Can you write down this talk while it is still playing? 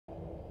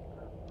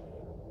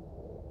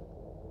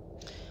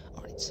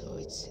So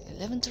it's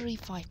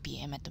 11:35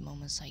 p.m. at the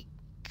moment, so I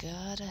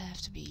gotta have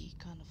to be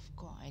kind of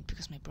quiet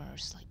because my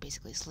brother's like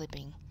basically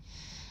sleeping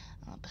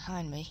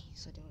behind me,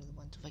 so I don't really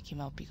want to wake him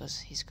up because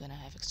he's gonna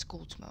have a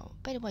school tomorrow.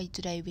 By the way,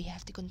 today we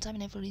have the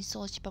contaminate for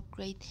resource ship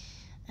upgrade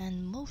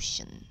and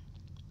motion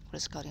for the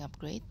scouting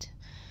upgrade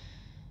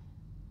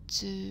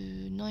to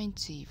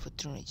 90 for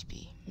drone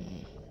HP.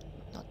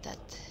 Not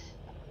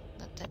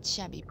that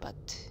shabby, but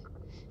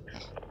yeah.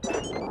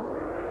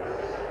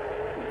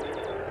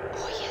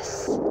 Oh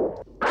yes!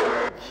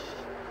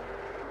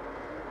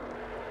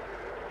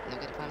 Now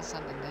gotta find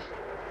something there.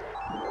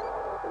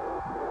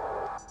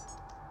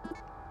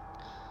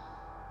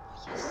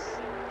 Oh yes.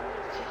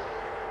 Okay.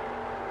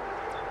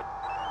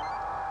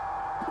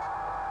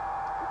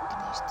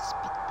 Gonna use the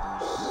speed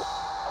boost.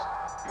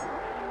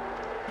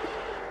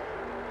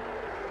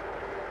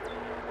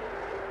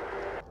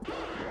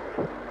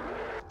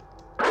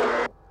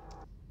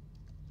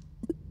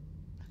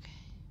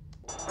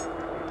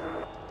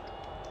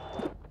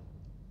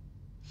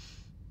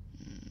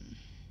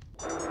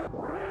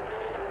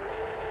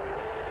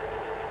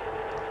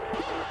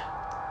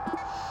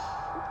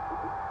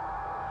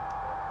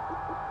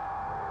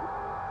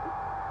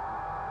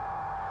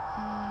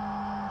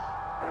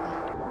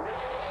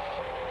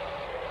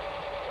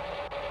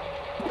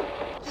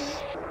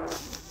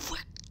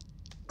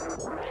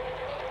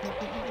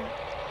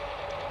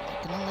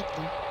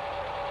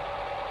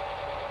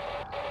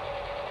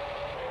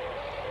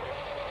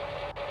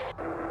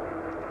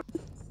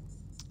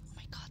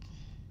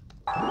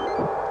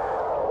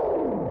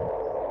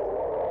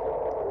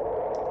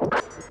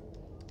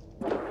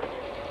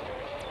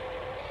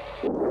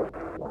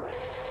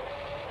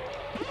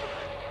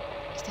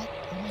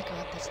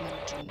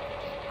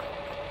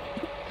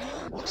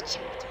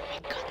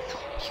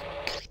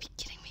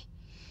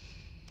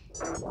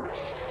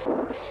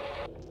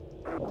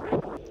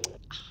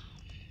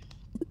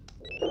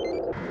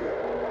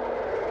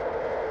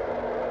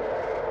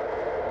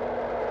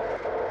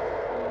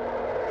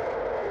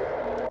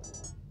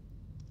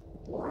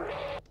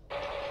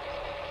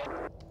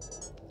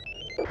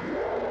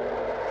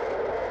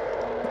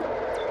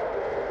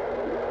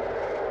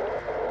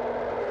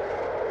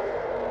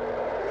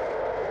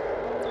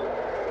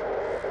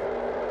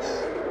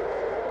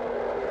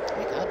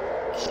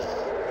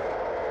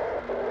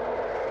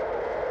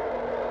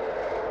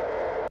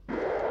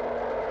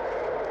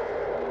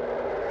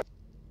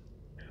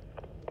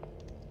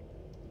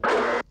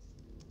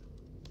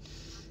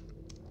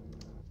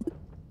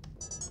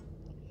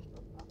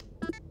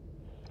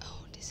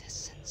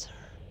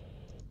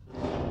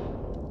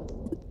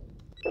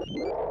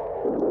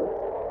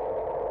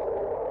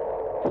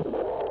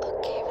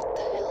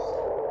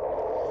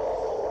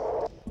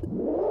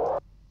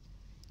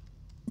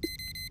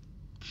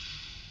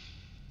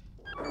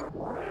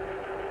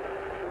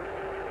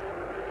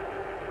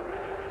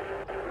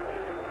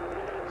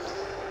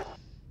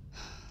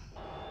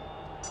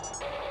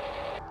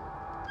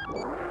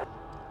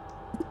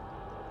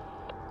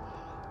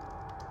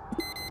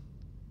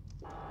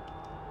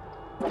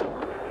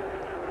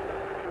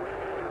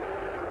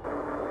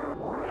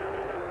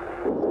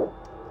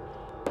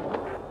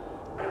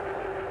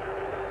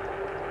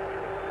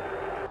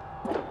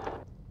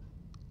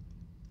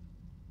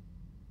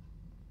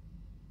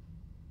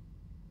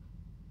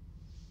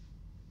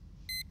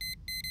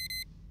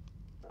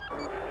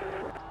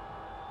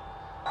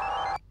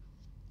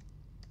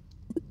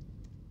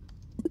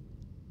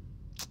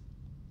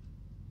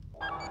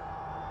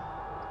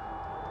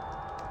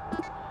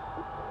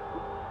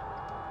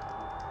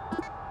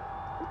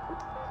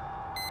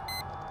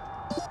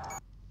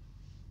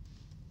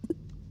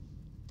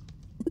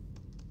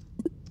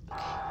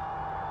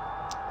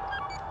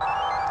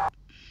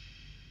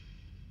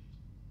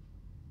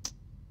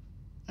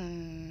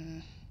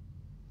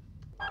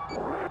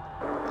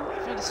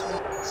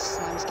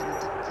 Slime's getting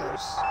too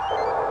close.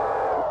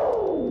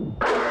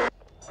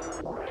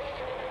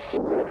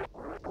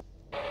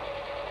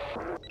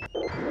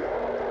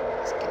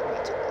 It's getting way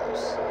too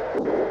close.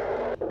 Oh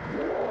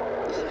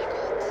my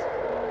god.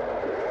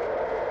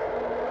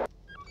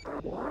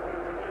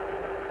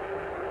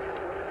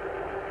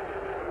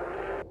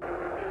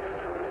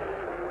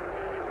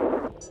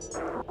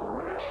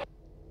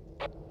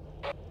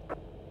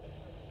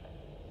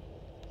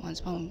 One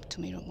spawn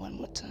tomato one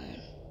more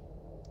time.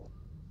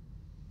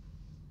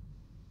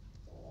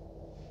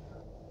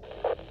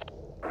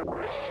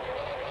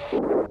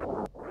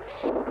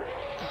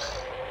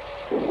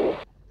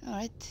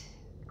 Alright.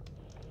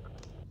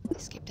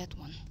 Skip that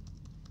one.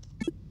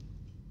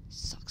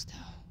 Sucks though.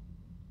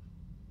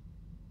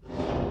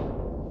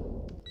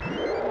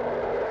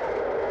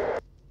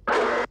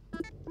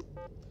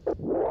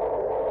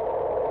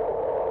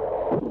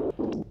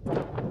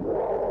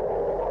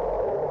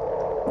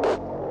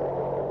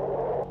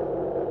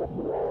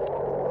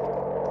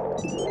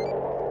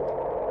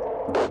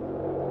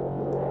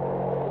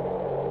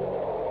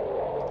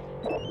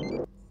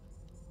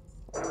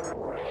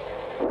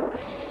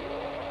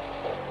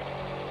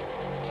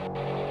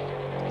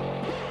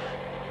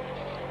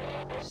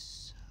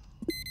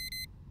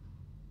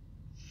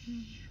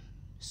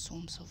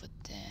 swarms over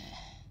there.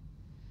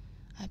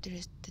 I have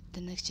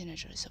the next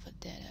generator is over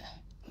there.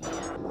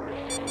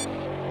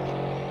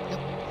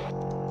 Nope.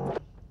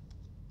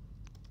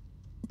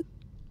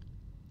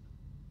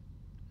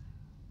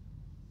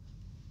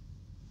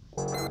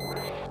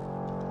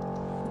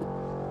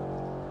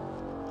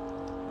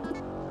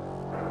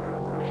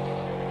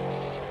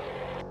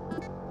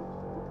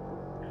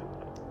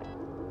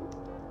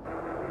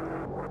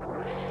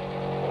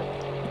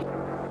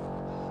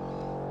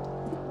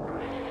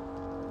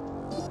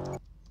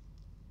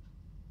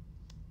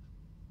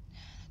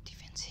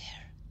 Defense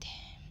here. Damn.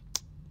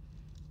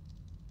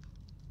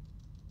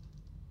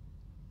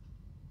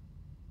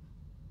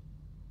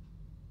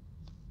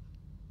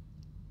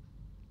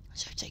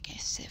 Should take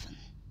A7,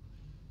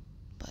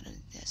 but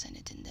there's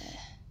anything there,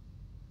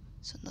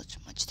 so not too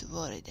much to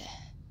worry there.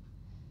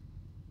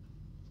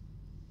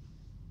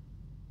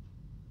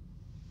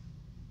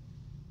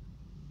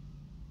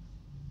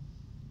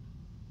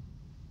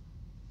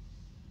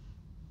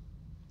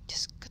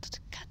 Just go to the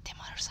goddamn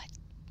other side.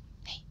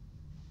 Hey.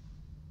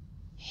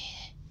 Yeah.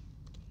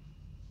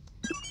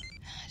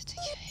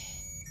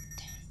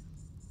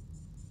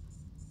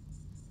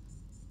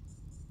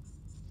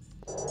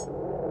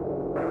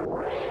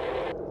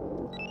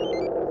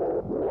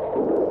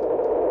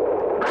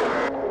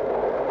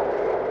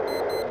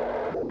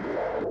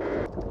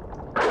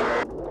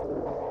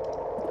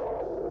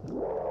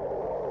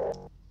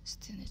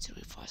 Still need to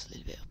revise a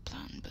little bit of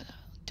plan, but I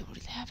don't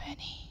really have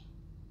any.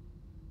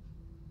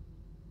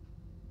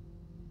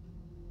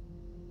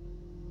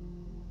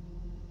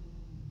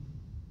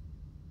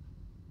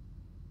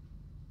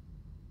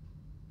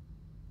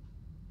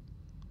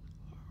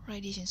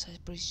 Radiation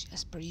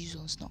as per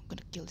usual is not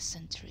gonna kill the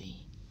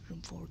sentry.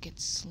 Room 4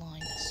 gets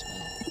slimed as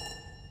well.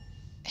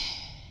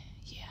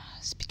 Yeah,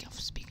 speak off.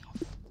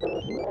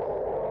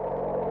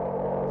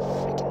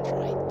 Freaking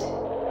right.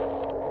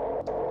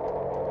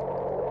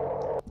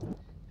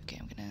 Okay,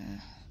 I'm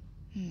gonna...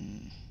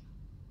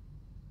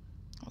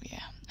 Oh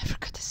yeah, I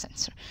forgot the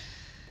sensor.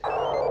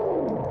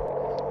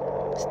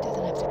 Still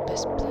don't have the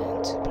best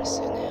plan to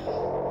pursue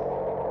now.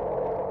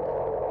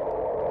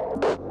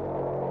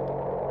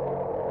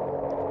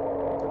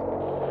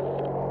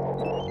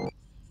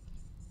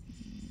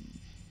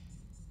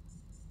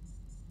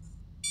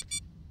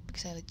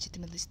 Because I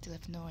legitimately still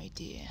have no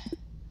idea.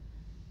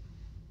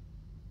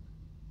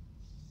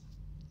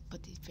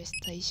 But the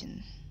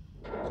infestation.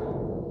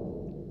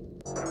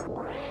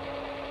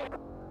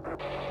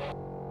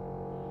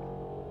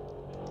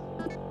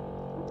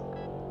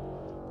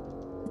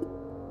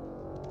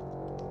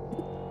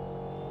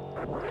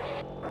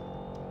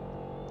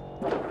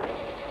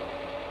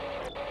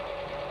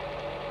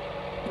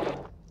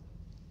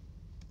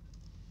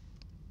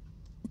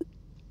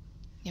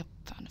 Yep,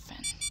 found a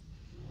fan.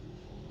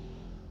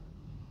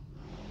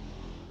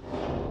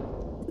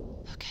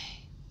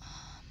 Okay.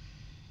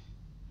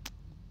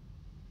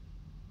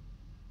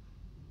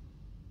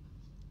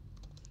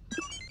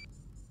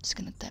 Just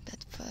gonna type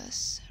that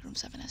first. Room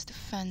 7 has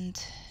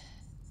defend.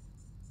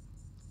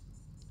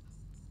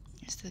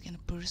 I'm still gonna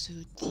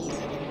pursue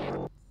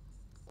D11.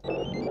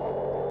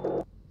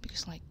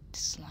 Because like the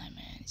slime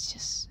man, it's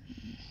just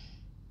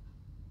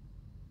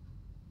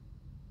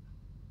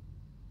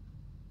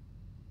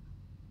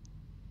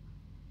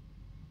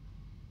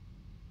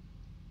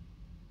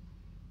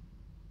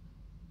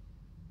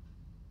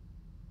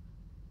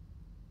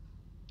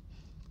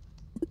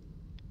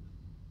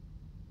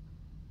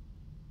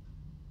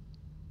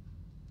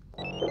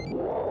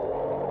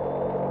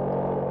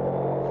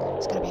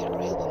it's gonna be a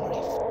real bummer if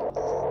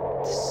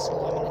this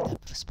slime ended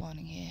up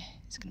spawning here.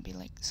 It's gonna be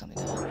like something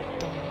that I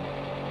don't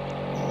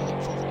really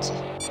look forward to.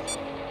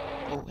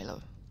 Oh,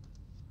 hello.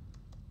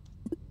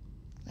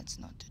 Let's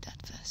not do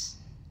that first.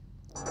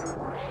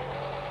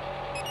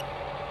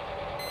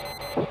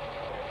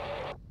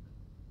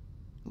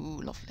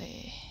 Ooh,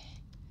 lovely.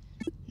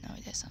 Now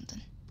there's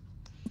something.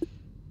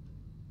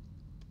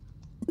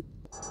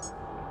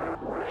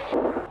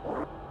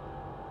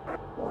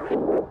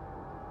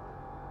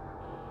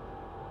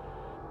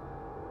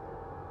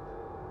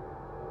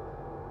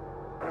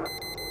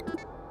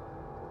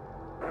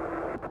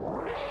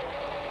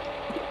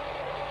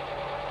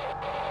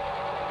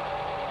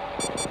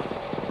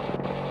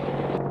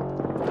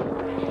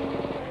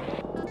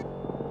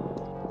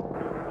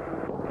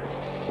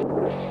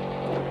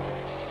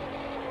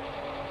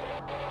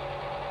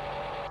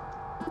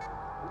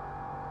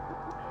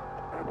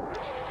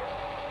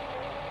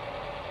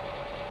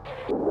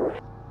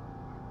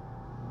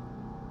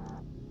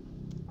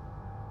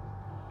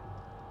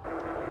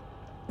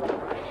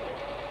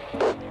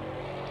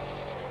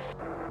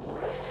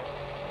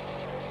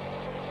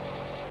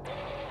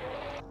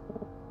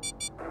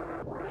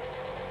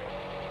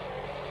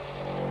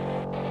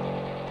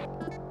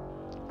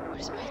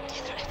 Where's my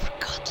tether? I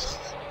forgot.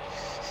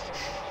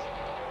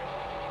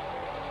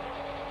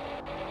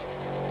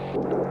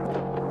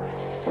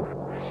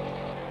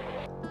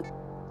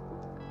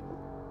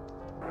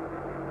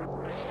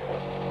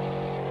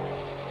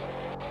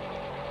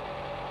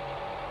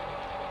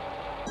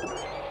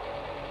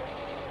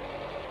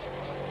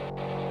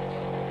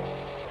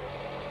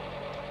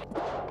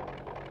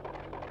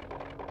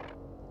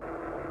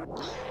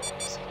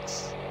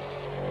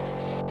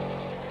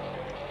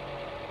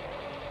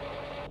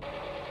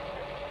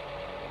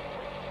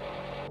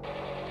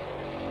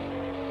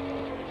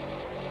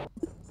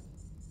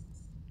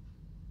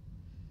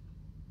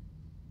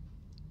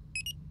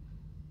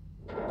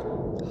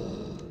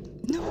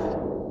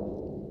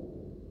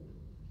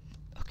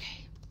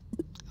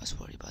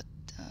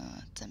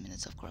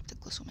 chance of corrupted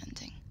glass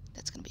fermenting.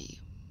 That's going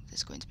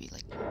to be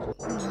like,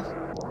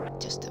 no,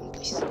 just don't,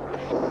 please.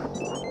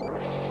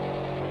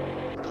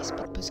 Okay,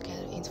 speed boost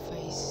gather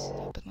interface.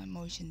 I put my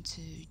motion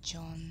to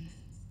John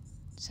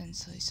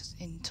sensors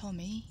in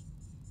Tommy.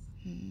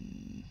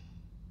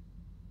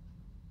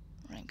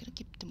 Right, I'm gonna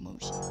keep the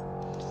motion.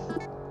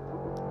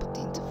 Put the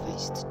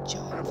interface to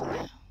John for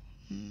now.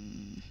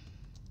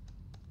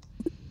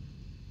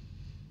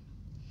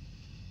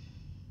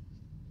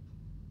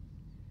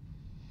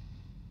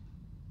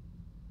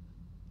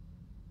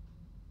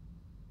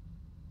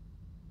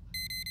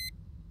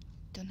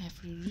 Don't have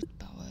reroute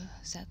power,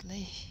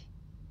 sadly.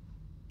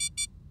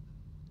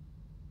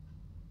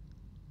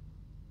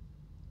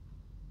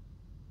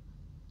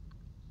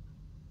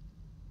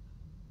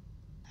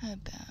 How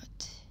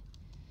about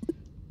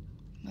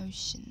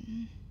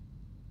motion?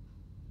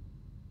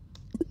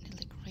 They're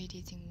like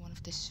radiating one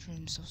of these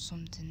rooms or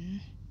something.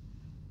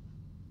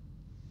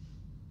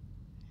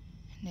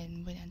 And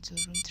then wait until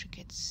room 3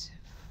 gets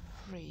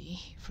free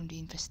from the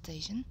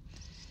infestation.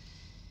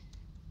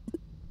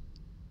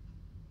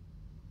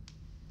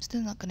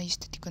 Still not gonna use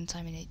the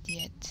decontaminate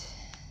yet.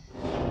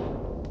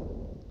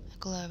 I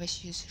could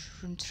always use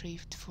room 3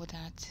 for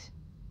that,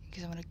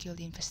 because I wanna kill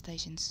the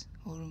infestations,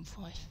 or room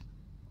 5.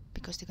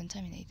 Because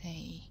decontaminate,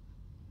 hey.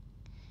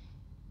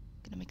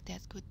 Gonna make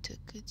that good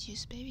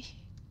use, baby.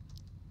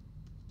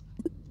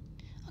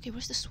 Okay,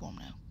 where's the swarm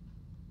now?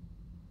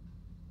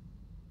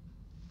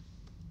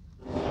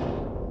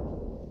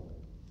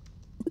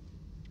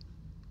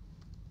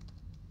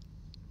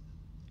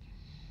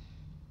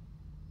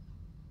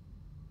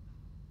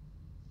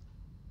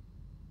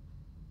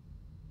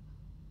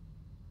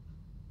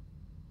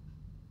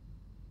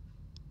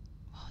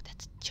 Oh,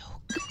 that's a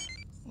joke.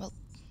 Well.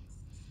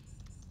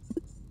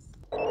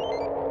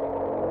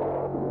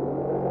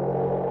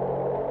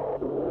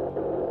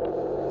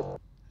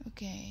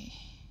 Okay.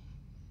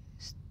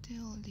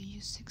 Still the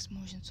use 6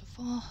 motion so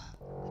far.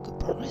 Good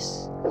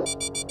progress.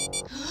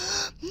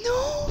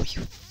 No,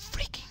 you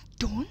freaking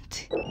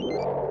don't!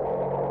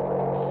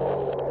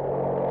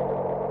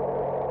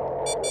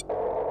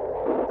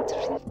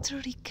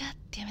 30, god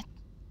damn it.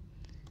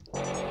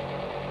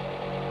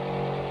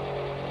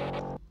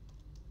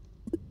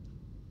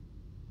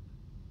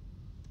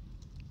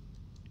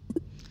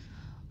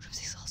 Room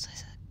 6 also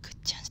has a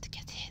good chance to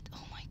get hit.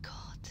 Oh my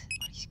god,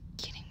 are you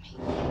kidding me?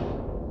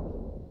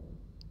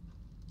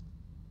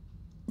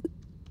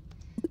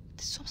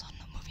 The swarms are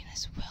not moving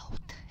as well.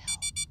 What the hell?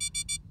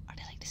 Are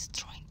they like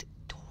destroying the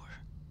door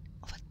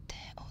of a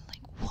dead, or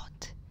like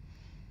what?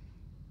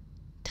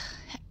 The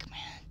heck,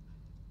 man?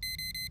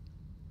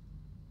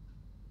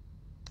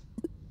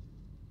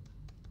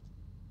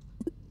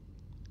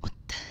 What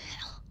the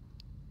hell?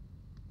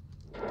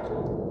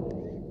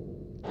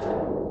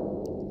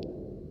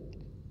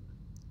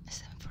 I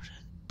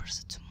haven't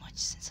burst too much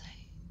since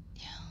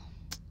yeah.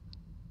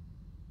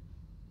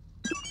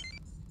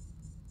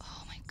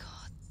 Oh my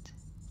god.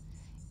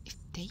 If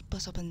they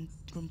bust up in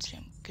room 3,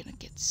 I'm gonna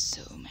get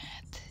so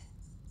mad.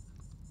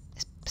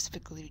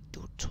 Specifically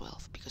door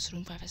 12, because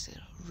room 5 has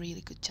a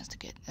really good chance to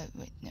get.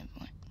 Wait, never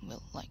mind.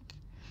 Well, like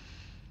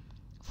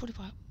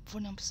 49%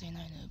 I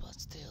know, but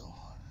still,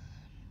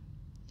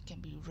 it can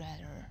be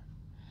rather.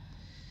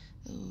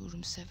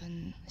 Room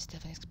 7 is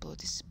definitely explode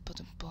this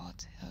bottom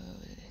part.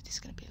 This is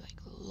gonna be like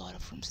a lot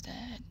of rooms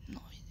there.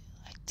 No,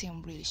 I think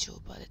I'm really sure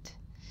about it.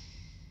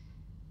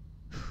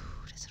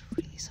 Whew, that's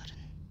really sudden.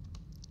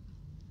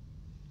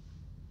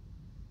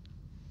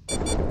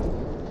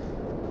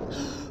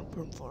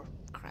 Room 4,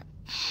 crap.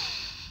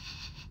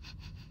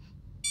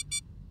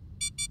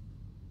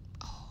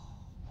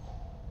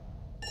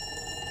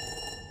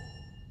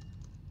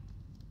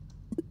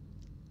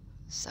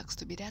 Sucks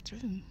to be that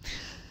room.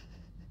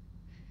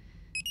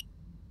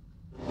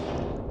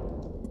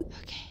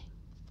 Okay,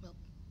 well,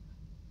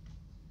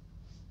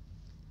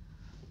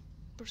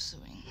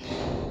 pursuing.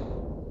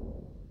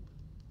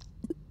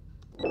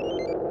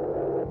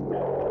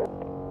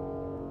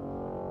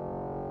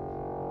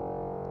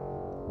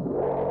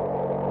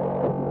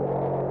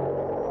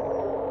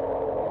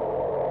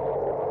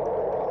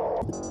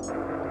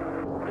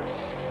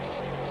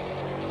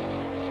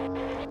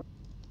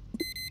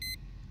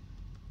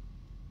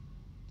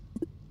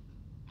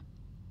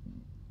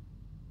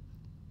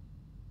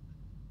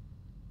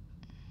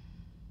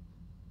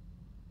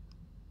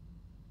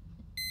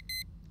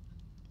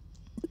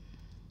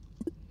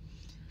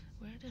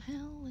 Where the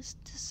hell is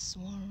the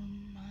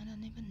swarm? I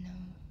don't even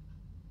know.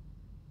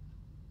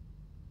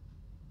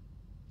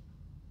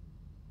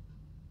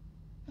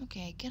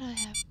 Okay, I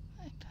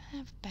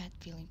have a bad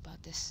feeling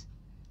about this.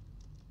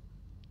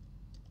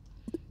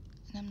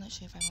 And I'm not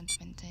sure if I want to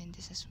maintain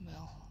this as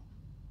well.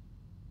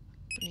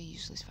 Pretty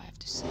useless if I have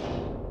to say.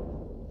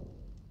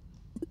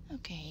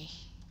 Okay.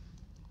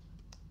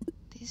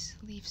 This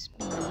leaves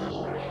me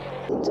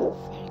into a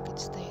very good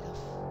state of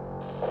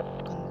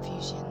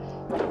confusion.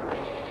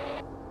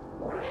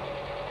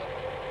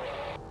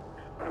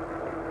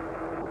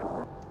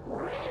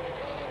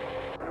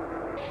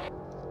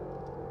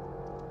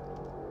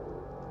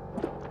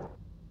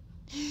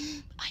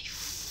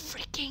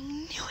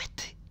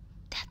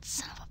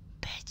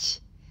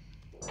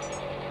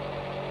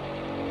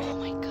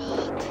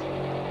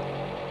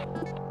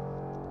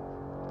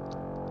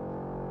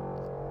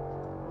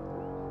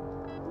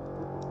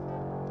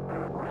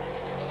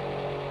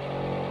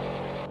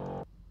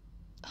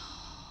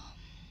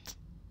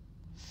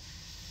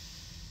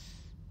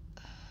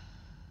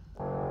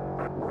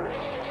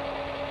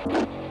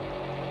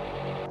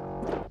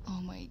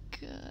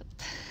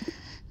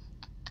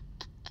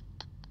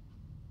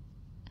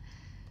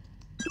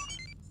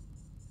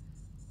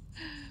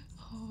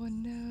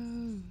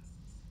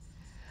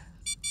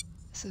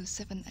 So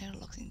 7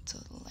 airlocks in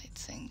total, I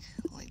think.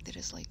 Like there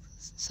is like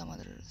some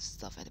other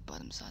stuff at the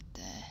bottom side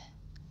there.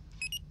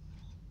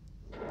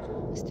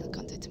 I still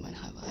can't determine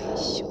how I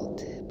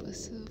should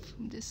pursue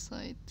from this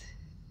side.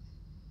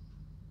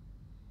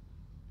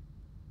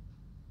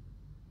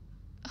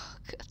 Oh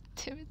god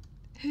damn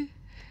it.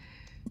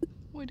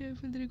 Why do I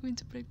feel they're going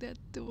to break that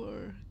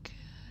door? God.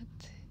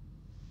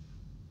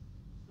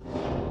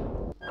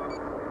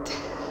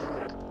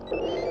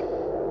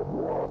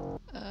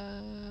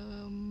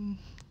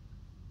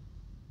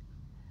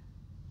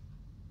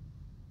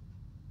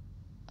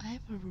 I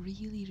have a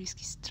really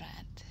risky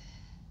strat.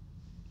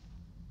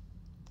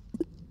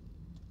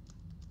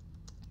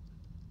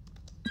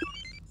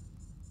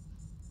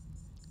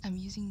 I'm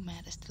using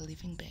Matt as the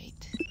living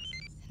bait,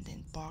 and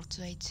then part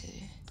way too.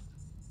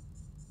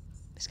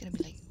 It's gonna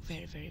be like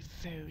very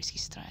risky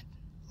strat.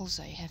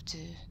 Also, I have to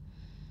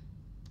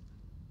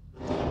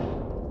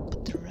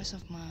put the rest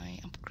of my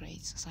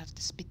upgrades aside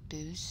the speed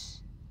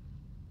boost.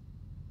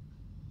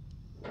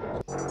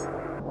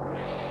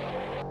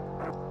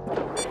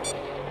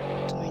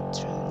 To my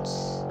drones.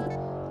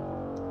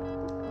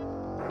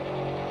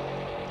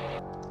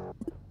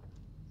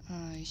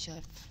 I should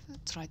have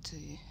tried to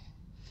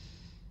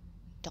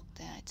dock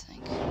there, I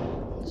think.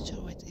 I'm not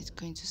sure what it's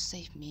going to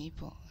save me,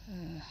 but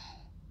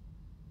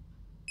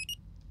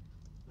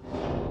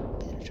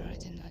better try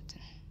than not.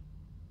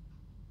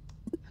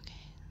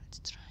 Okay, let's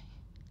try.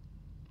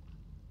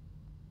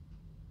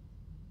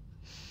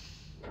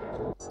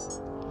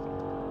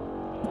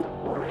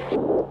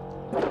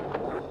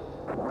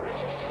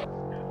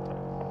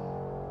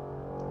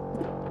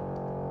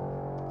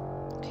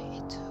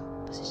 Okay, to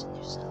position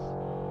yourself.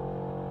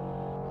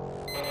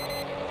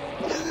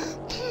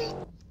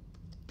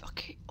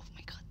 Okay, oh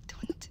my god,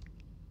 don't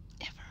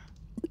ever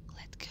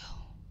let go.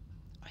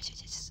 Or I should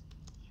just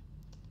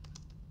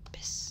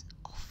piss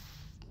off.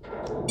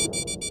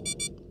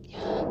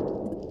 Yeah.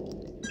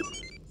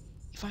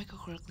 If I recall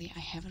correctly, I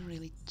haven't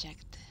really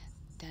checked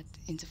that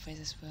interface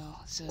as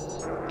well, so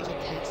if it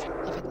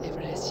ever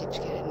has chip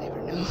scan, I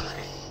never know.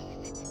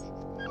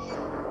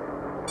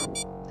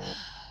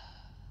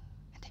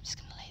 And I'm just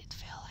gonna let it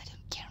fail, I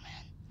don't care,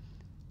 man.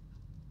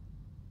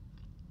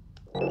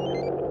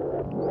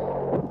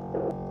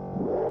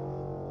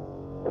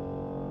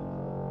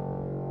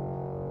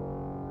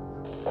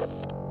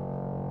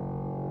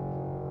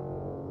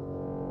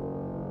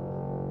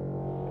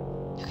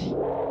 Okay.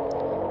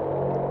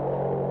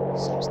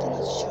 So I'm still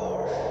not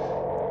sure.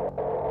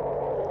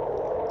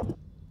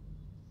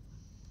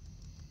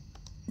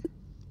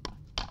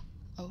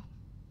 Oh,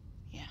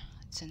 yeah,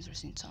 it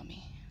sensors in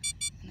Tommy,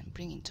 and I'm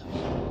bringing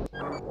Tommy.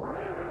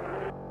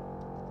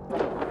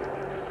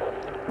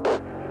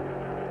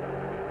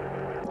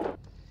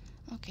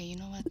 Okay, you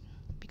know what?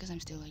 Because I'm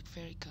still like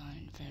very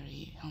kind,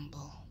 very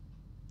humble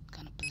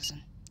kind of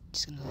person,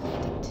 just gonna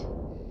let it.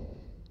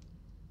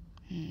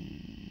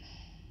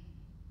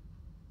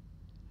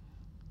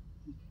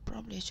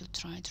 Probably I should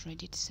try to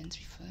ready the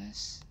sentry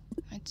first,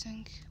 I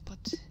think,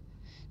 but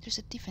there's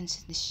a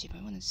defense in this ship.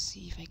 I wanna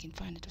see if I can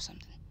find it or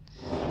something.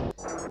 I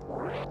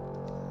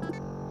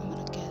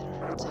wanna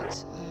gather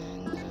attacks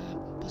and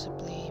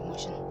possibly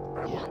motion.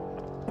 Yeah.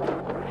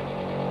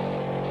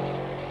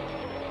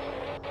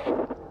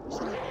 Is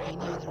there like any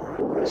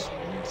other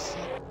swarms?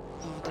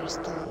 Oh, there's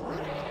still another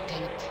one.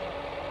 Damn it.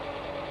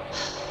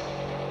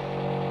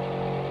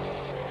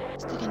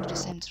 Still can do the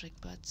same trick,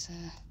 but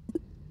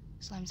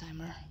slime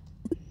timer.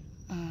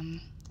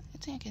 I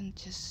think I can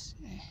just.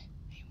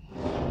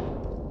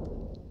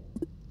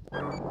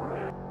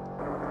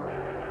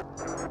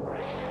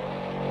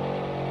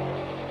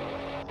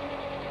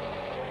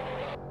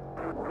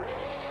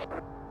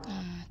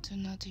 Do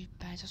not do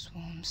battle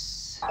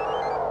swarms.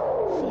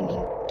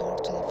 Running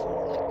totally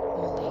for like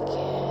all they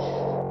can.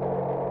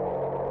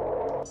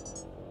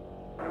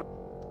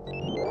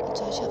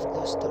 So I should have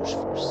closed doors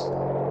first.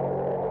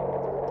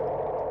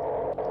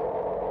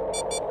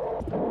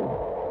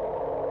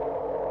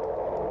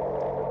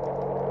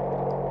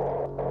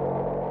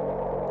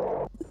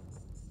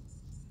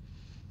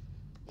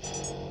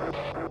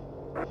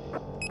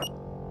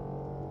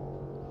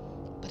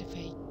 But if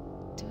I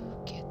do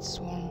get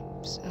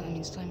swarms,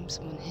 slimes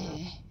on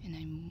here, and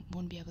I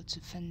won't be able to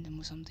fend them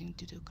or something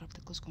due to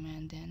corrupted close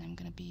command, then I'm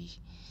gonna be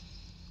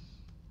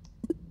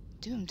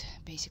doomed,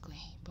 basically.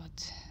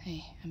 But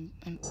hey, I'm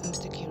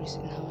still curious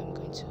in how I'm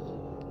going to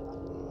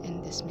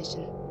end this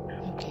mission.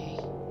 Okay,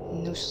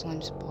 no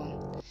slime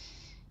spawn.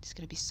 It's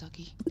gonna be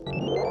sucky.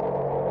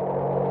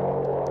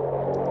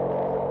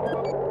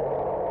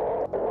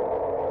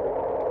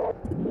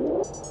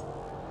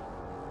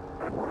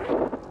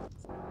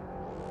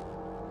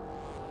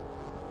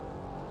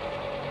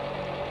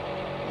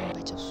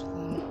 Batch of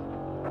swarm.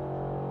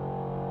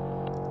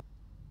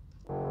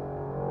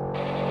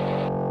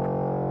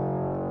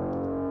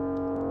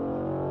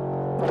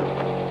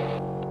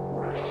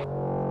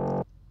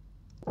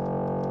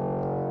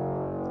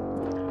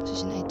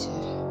 Position A2.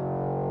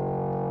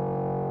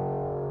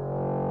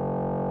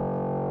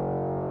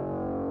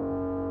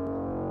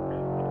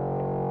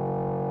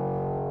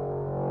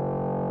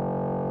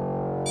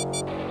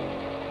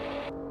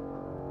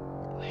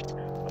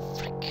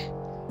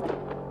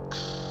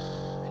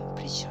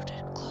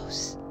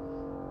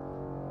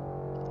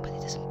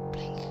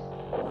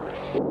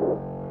 Oh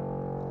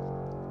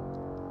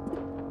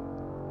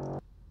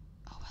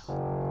well.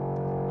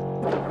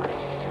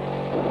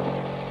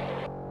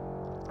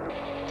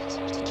 Thanks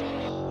for the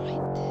drama,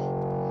 right?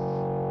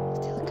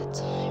 Still a good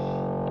time.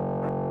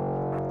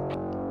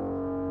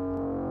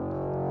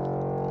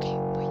 Okay,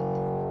 wait.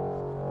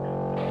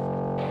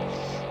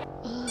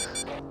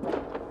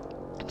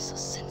 I'm so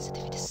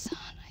sensitive with the sun.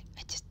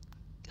 I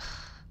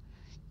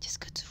just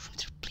go to room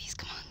 3, please,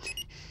 come on.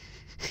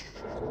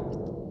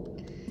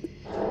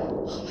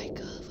 Oh my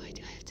god, why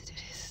do I have to do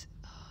this?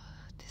 Oh,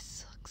 this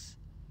sucks.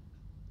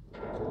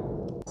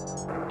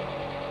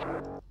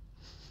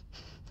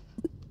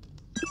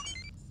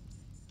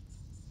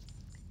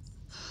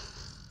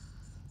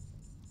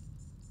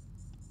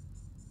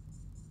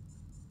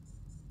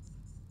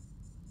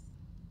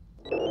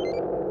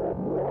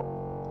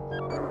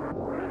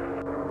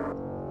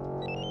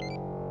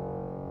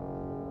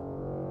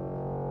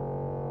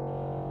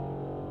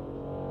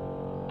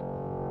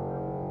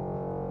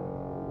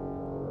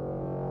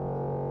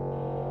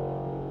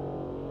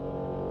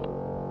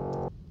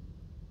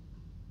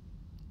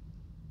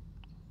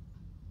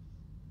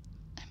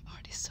 I'm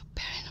already so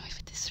paranoid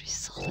with this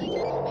result, I don't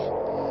know, man.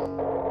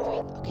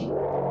 Wait, okay.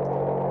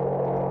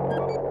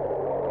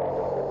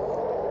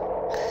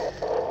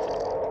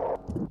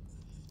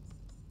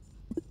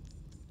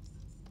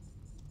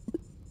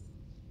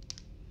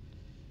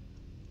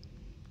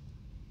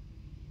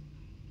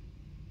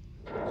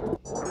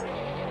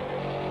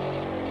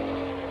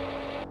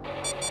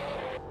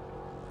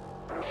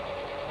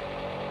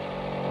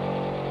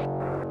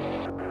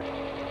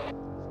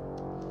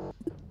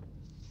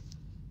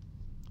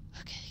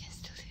 Okay, I can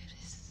still do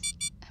this.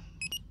 I'm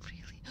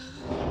really...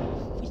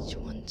 Which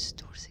one's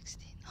door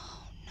 16?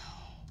 Oh no.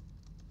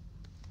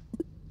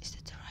 Is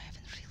that door I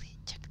haven't really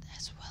checked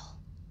as well?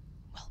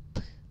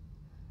 Welp.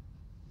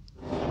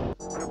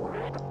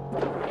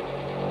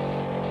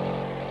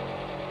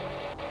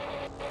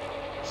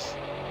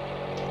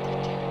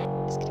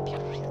 It's gonna be a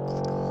real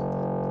cool call.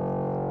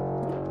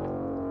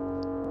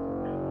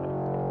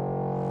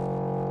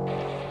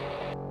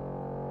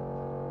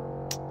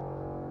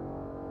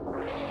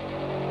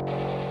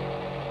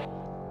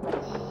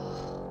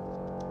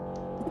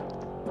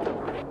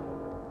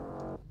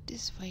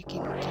 This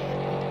Viking can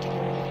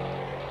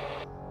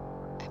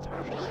I have a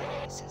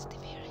really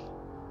sensitive hearing.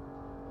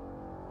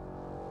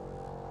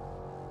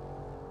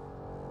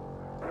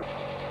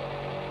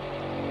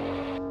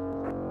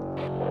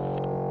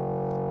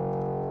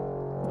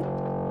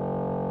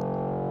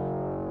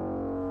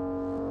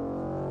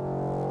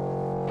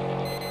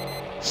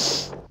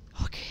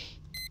 Okay.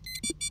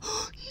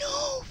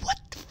 No! What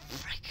the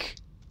frick?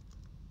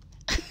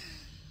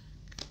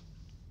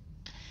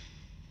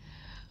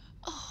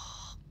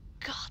 Oh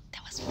god,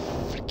 that was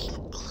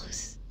freaking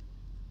close.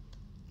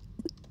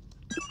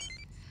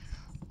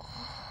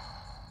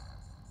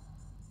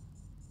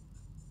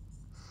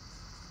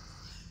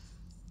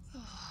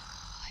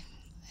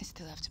 I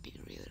still have to be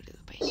really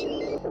patient.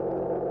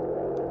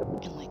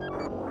 And like,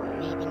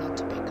 maybe not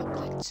to pick up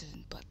like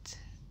soon, but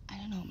I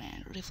don't know,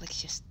 man.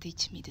 Reflex just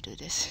teach me to do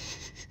this.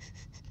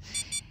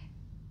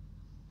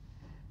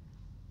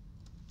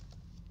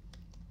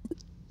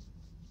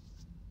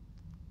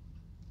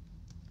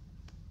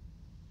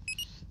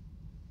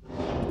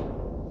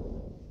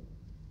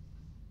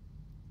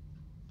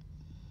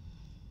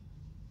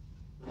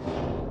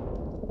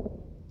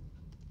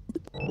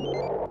 I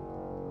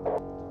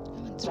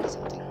want to try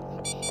something.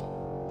 Okay.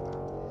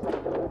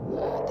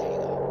 There you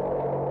go.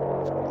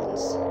 For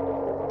once.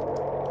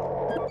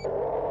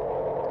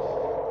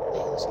 I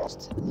also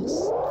lost video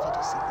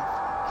signal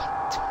for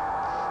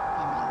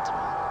my mantra.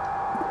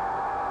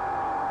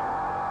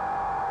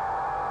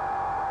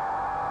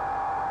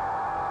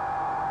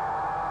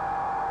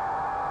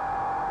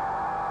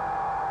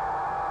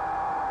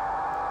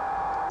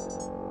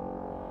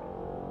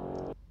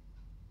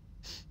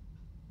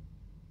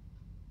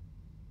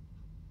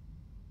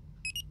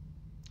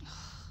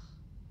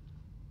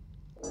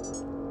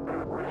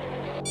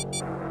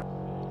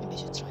 Maybe I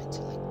should try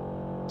to like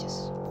just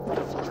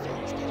fulfill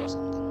instead or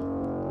something.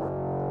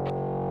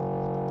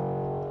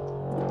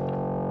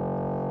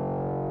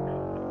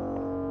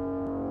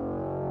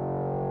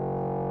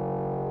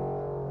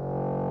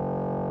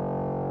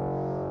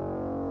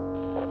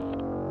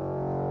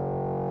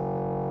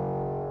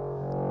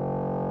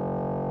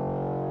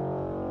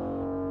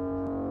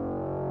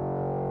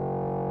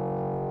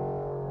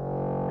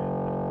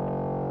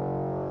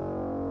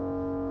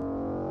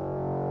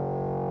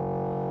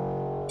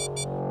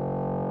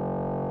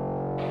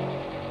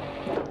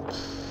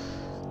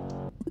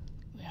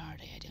 Where are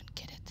they? I don't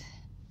get it.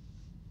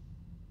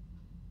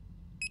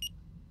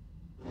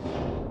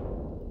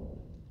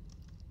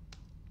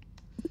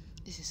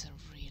 This is a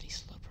really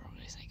slow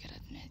progress, I gotta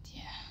admit,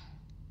 yeah.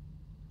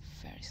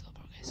 Very slow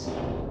progress.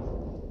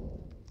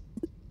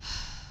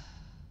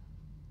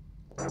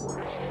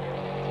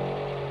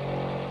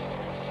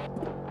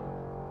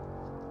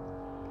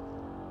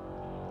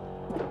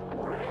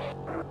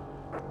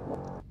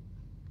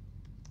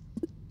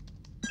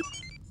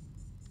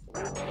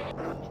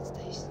 No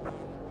mid-stage.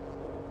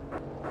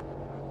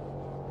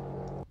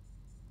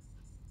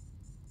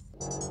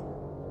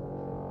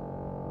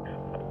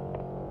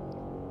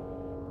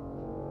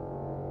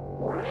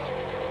 Wait,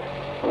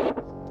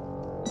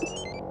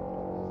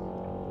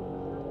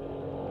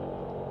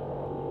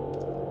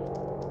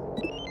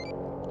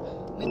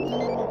 no, no,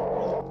 no.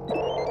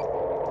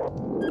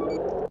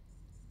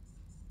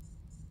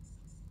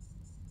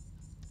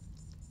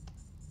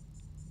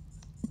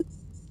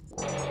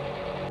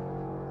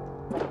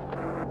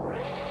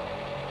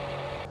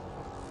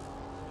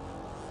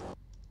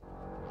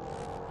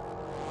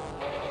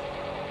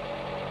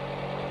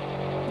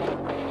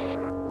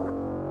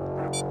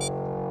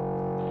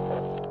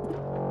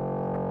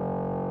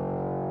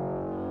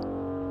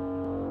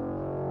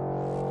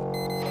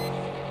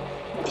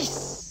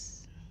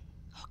 Yes.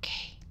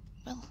 Okay.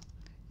 Well,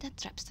 that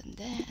traps them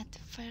there at the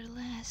very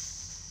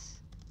last.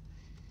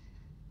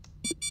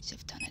 Should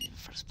have done it in the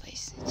first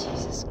place.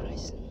 Jesus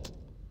Christ.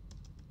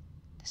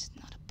 This is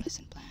not a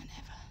pleasant plan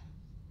ever.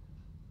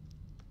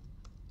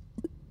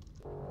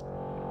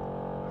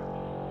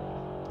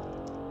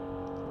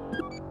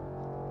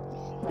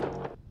 Man.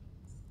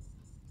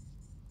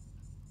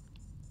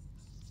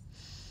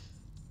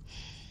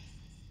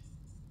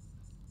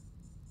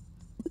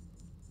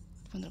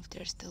 I wonder if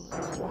there's still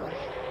another one.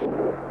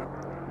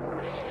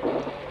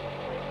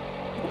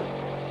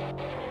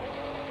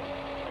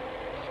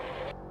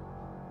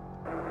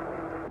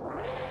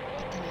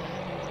 But then I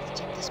haven't really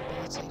checked this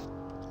bullet, so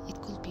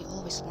it could be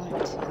always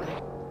lined, you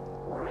know.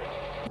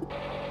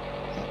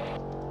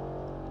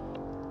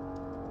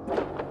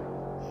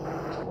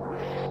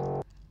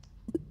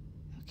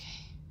 Okay.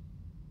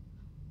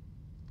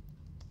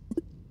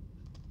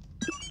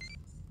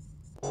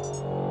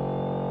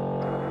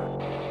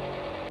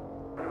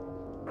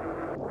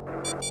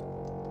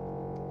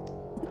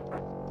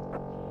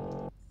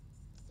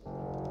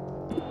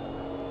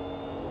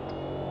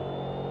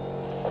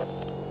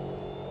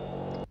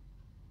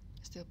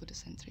 Still put a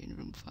sentry in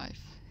room 5.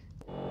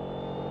 Still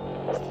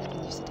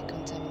haven't used the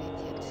decontaminate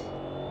yet.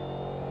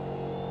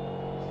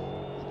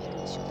 Maybe I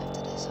really should have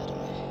to this, I don't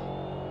know.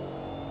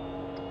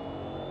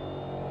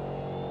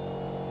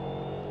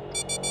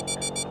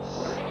 No,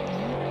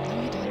 no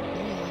you don't, no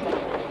you don't.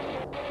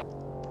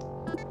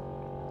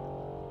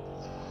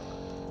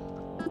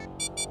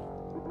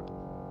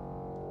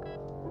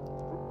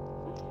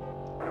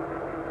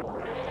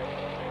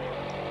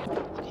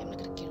 Okay, I'm not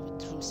gonna kill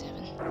with room 7.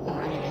 I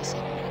mean A7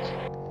 rather.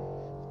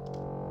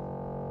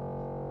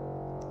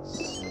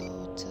 So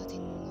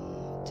 13,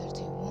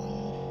 31,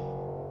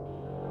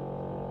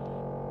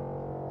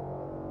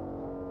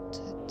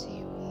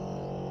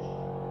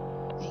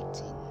 18,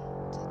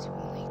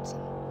 31, 18.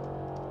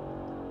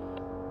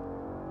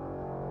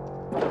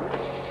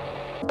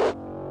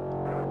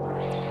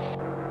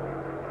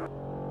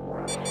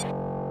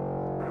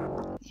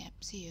 Yep,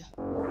 see you.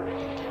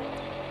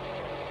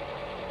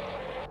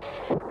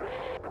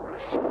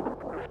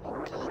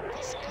 God,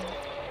 this kind of...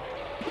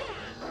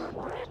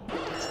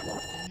 That's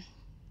Marvin.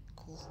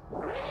 Cool.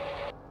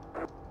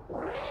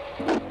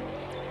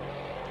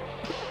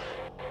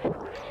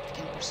 We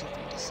can pursue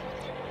from this side.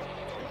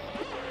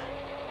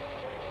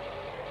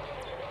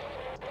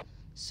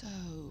 So...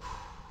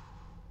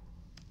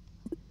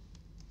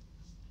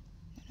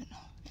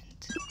 No. And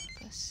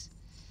plus...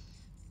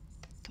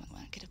 Come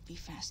on, get up, be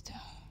faster.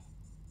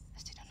 I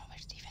still don't know where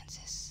the defense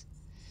is.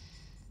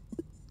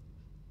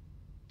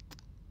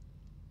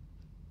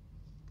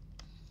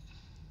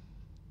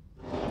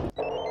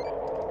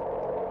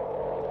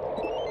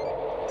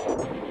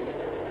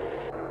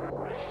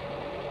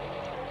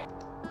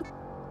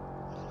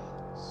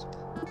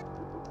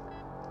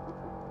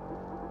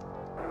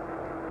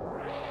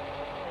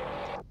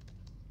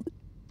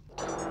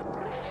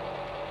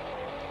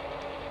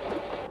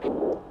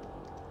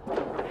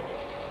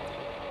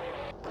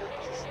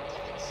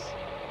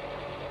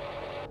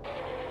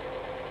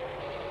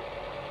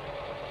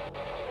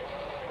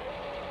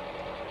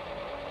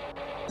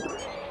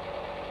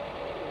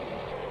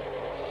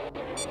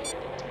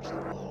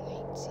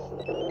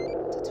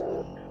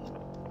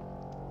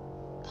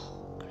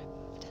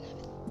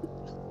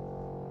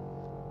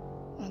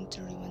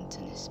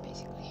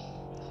 Basically.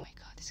 Oh my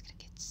god, this is gonna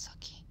get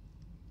sucky.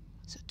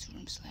 So 2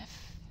 rooms left.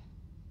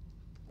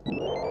 The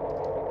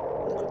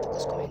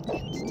critical's coming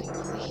in,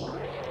 thankfully.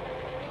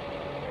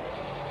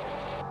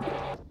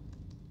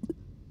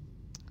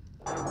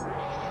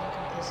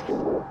 Inconclusive.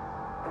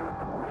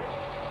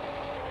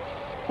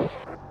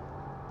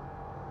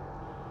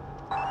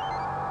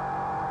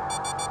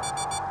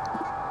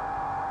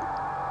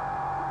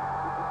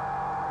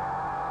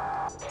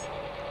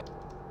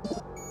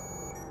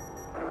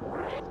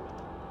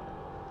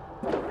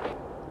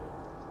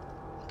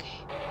 Okay,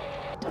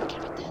 don't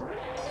care about that.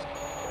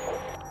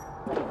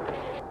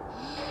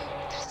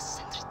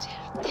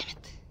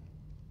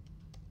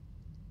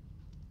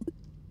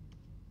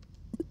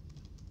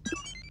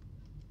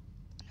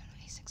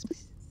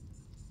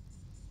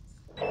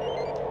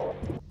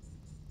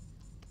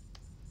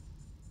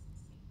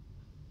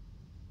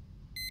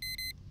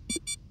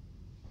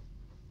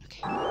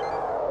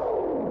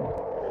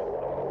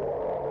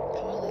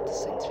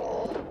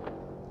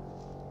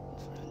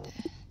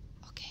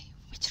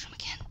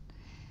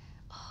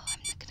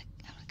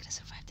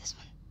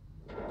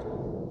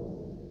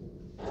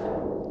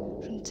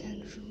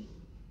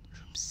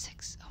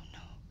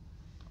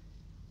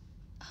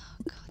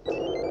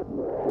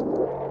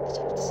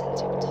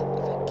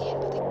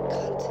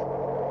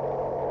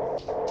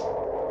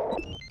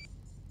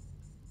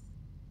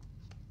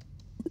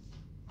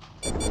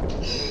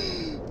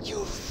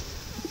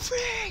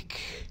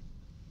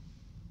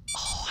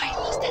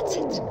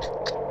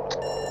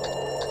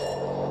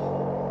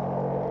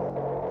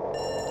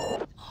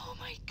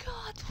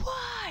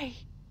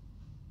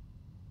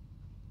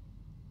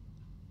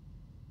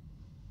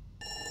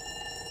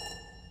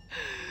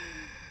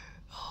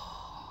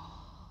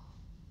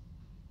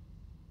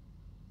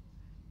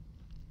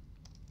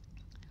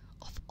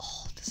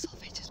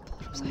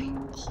 because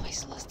I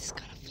always lost this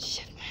kind of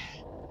shit,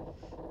 man.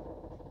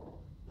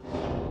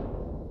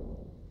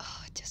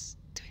 Oh, just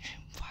do it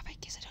room 5, I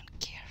guess I don't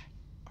care.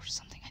 Or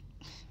something.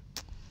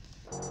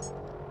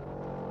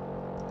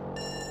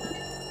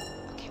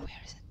 Okay,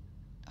 where is it?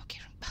 Okay,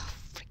 room. Oh,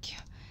 frick you.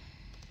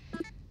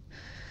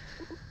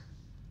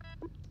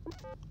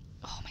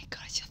 Oh my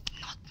god, I should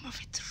not move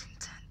it to room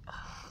 10.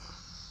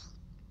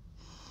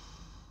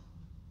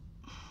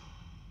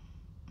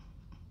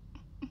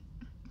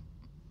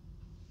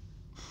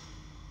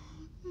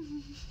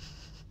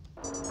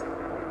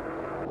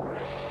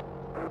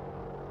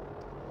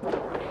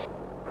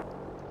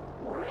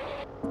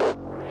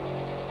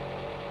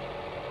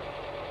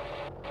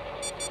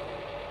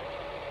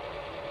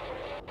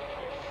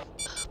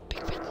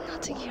 Big red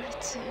nothing here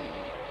too.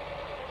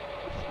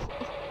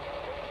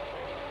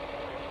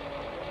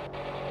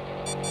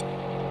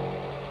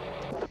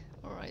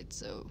 Alright,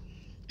 so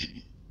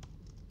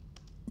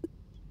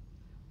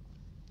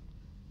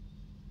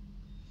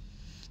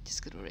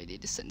just gonna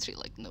radiate the sentry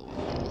like no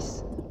one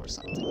is or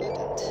something like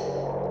that.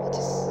 I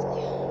just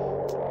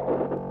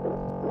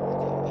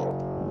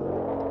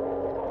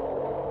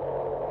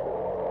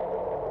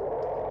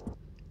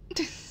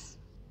okay,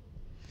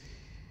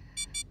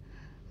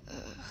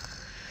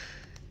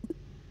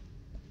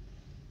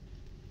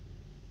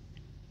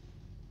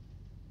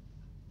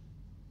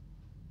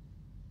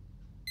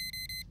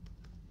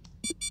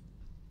 wait.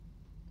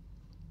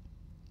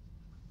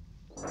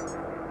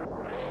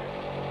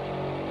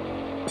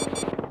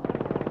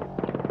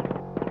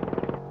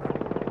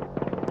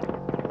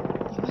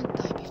 You might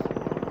die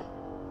before.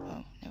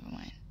 Oh, never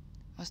mind.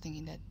 I was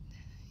thinking that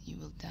you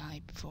will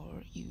die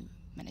before you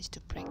manage to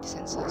break the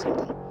sensor or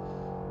something.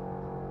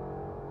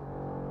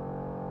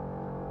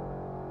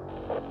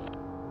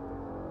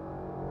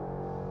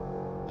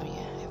 Oh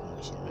yeah, I have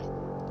motion, right?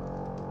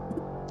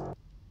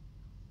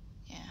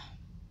 Yeah.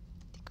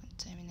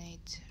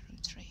 Decontaminate room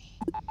 3.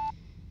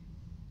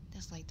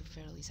 That's like the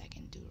very least I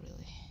can do,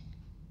 really.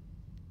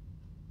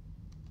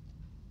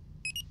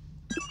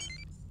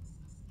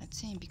 Not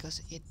saying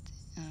because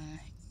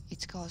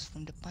it's caused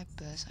from the pipe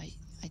burst. I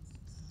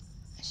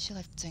should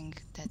have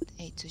think that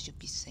A2 should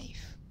be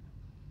safe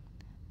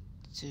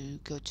to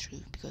go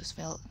through because,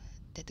 well,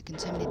 that the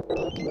contaminated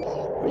part can be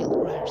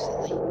real rare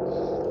silly.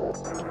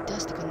 It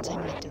does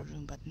decontaminate the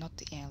room but not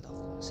the air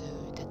level, so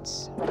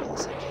that's really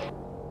silly.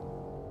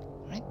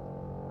 Right?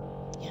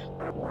 Yeah.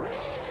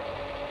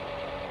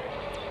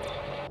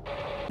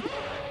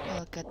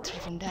 Well, got 3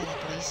 from that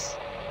at least.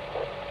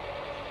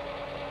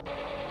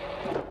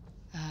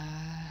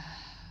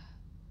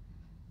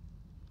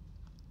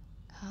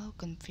 How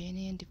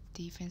convenient if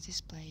defense is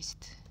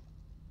placed.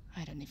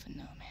 I don't even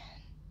know, man.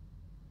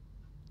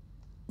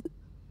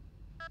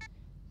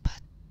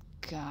 But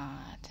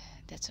God,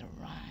 that's a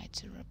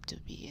right rub to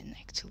be in,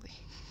 actually.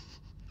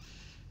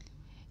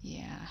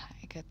 Yeah,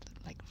 I got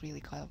like really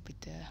caught up with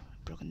the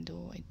broken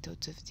door in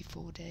Total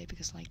 54 day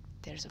because like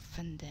there's a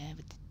fan there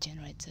with the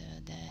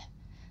generator there.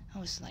 I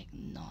was like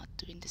not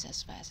doing this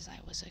as fast as I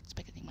was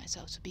expecting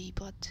myself to be,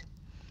 but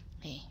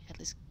hey, at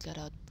least got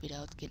out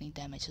without getting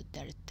damaged, so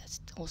that's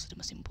also the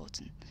most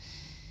important.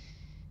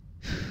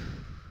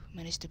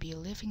 Managed to be a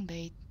living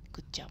bait.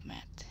 Good job,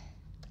 Matt.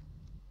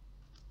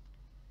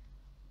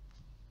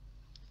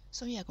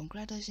 So yeah,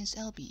 congratulations,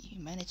 LB. You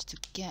managed to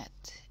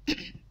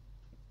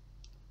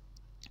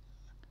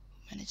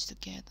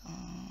get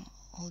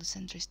all the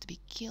sentries to be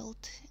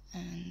killed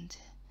and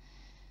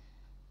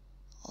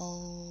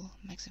all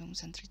maximum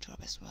sentry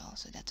drop as well.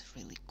 So that's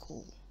really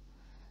cool.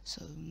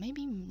 So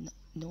maybe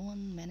no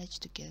one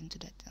managed to get into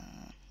that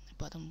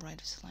bottom right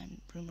of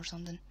slime room or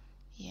something.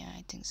 Yeah,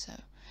 I think so.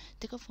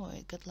 Take off for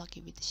it. Got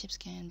lucky with the ship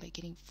scan by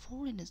getting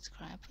 4 in the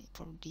scrap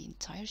for the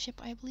entire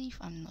ship, I believe.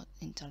 I'm not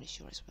entirely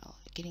sure as well.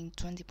 Getting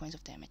 20 points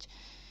of damage.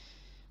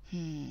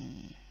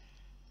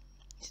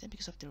 Is that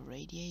because of the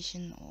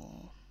radiation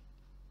or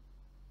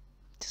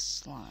the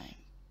slime?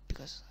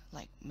 Because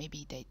like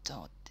maybe they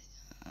thought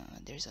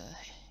there's a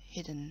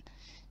hidden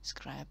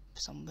scrap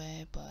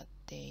somewhere, but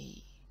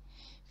they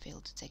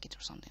failed to take it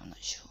or something. I'm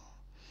not sure.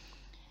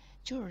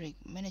 Jurik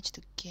managed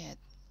to get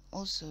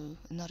also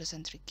another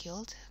sentry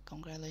killed.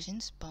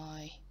 Congratulations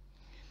by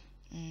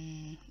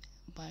 1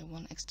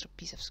 extra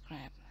piece of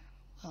scrap.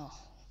 Well,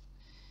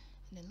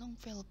 and the long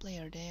fellow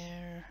player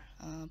there,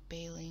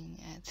 bailing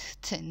at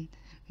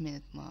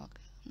 10-minute mark.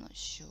 I'm not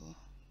sure.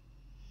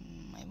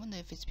 I wonder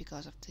if it's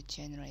because of the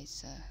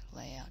generator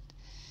layout.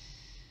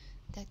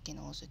 That can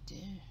also do.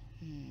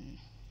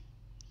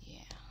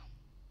 Yeah.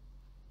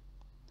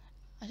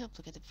 I hope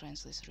to get the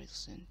friends list real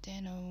soon.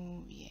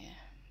 Dano, yeah.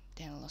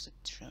 Dano lost a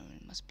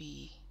drone. Must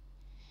be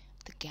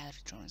the gather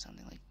drone or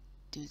something, like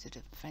due to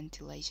the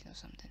ventilation or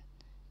something.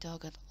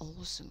 Doggot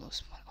also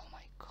lost one. Oh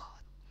my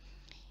god.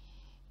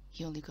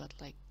 He only got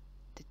like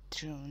the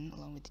drone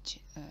along with the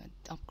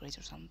upgrades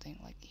or something.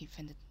 Like he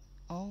vented.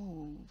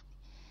 Oh,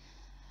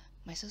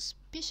 my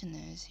suspicion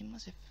is he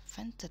must have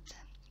vented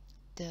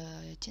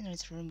the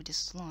generator room with the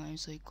slime,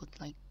 so he could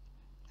like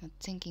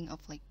thinking of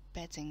like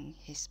betting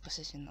his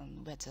position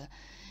on whether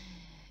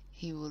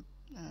he would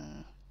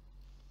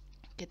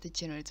get the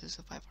generator to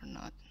survive or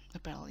not.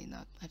 Apparently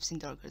not. I've seen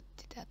Darker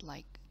did that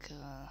like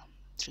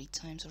 3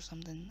 times or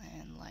something,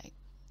 and like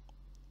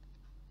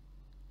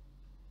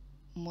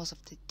most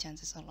of the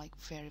chances are like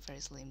very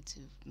slim to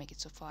make it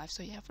survive.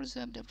 So yeah, for the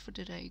update for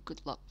today,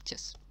 good luck.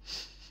 Just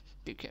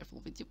be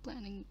careful with your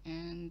planning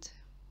and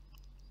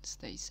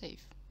stay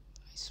safe,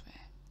 I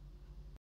swear.